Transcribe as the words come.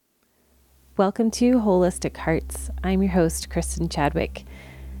Welcome to Holistic Hearts. I'm your host, Kristen Chadwick.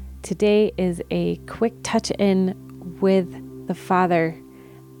 Today is a quick touch-in with the Father,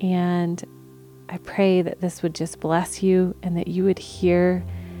 and I pray that this would just bless you and that you would hear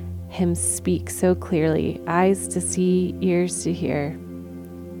Him speak so clearly, eyes to see, ears to hear.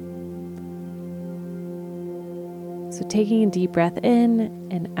 So taking a deep breath in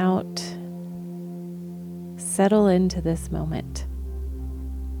and out, settle into this moment.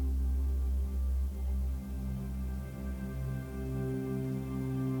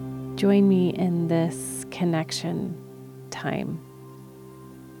 Join me in this connection time.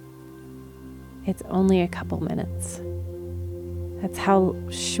 It's only a couple minutes. That's how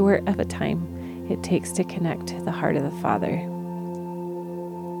short of a time it takes to connect to the heart of the Father.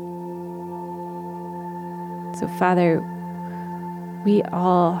 So, Father, we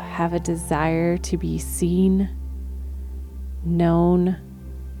all have a desire to be seen, known,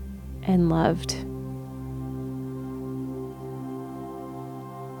 and loved.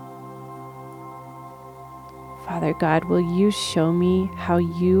 Father God, will you show me how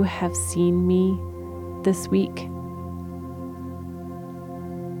you have seen me this week?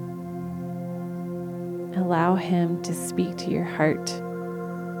 Allow Him to speak to your heart,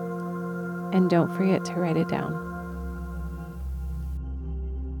 and don't forget to write it down.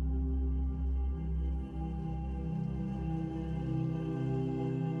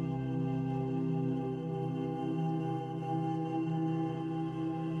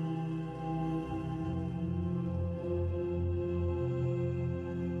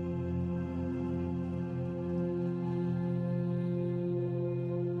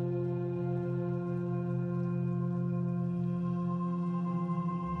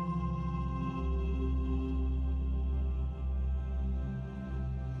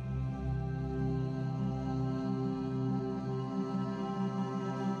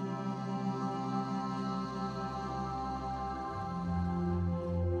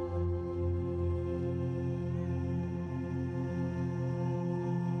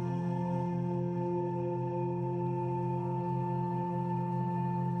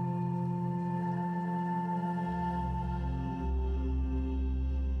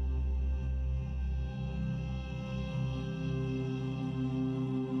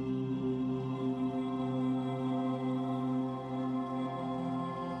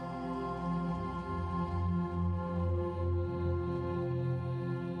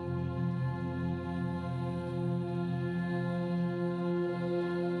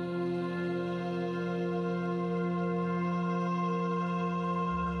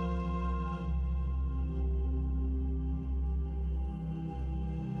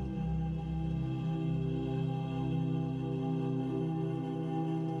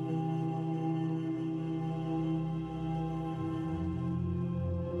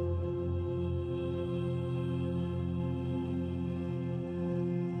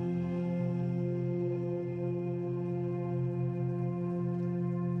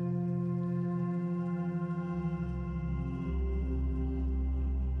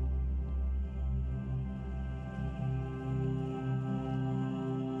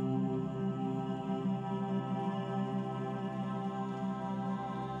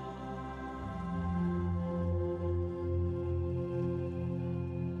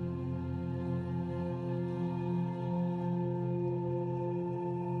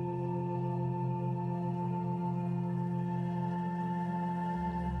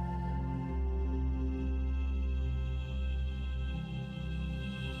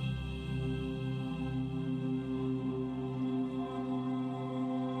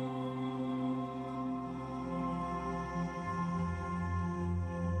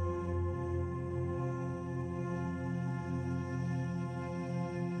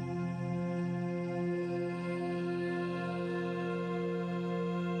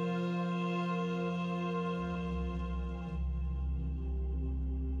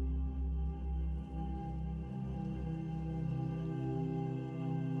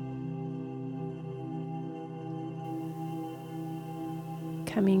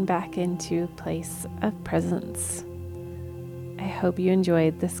 Coming back into a place of presence. I hope you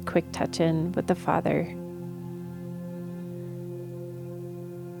enjoyed this quick touch-in with the Father.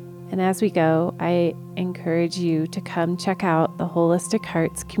 And as we go, I encourage you to come check out the Holistic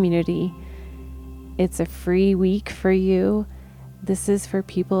Hearts community. It's a free week for you. This is for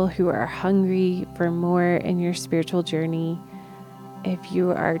people who are hungry for more in your spiritual journey. If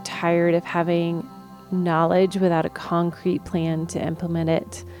you are tired of having knowledge without a concrete plan to implement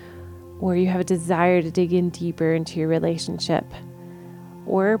it, or you have a desire to dig in deeper into your relationship,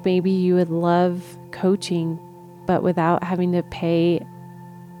 or maybe you would love coaching but without having to pay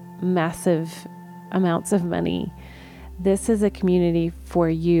massive amounts of money. This is a community for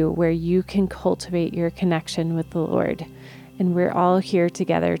you where you can cultivate your connection with the Lord. And we're all here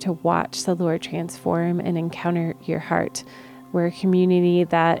together to watch the Lord transform and encounter your heart. We're a community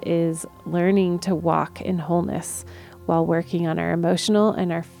that is learning to walk in wholeness while working on our emotional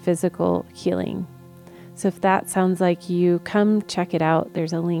and our physical healing. So if that sounds like you, come check it out.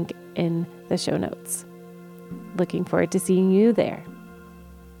 There's a link in the show notes. Looking forward to seeing you there.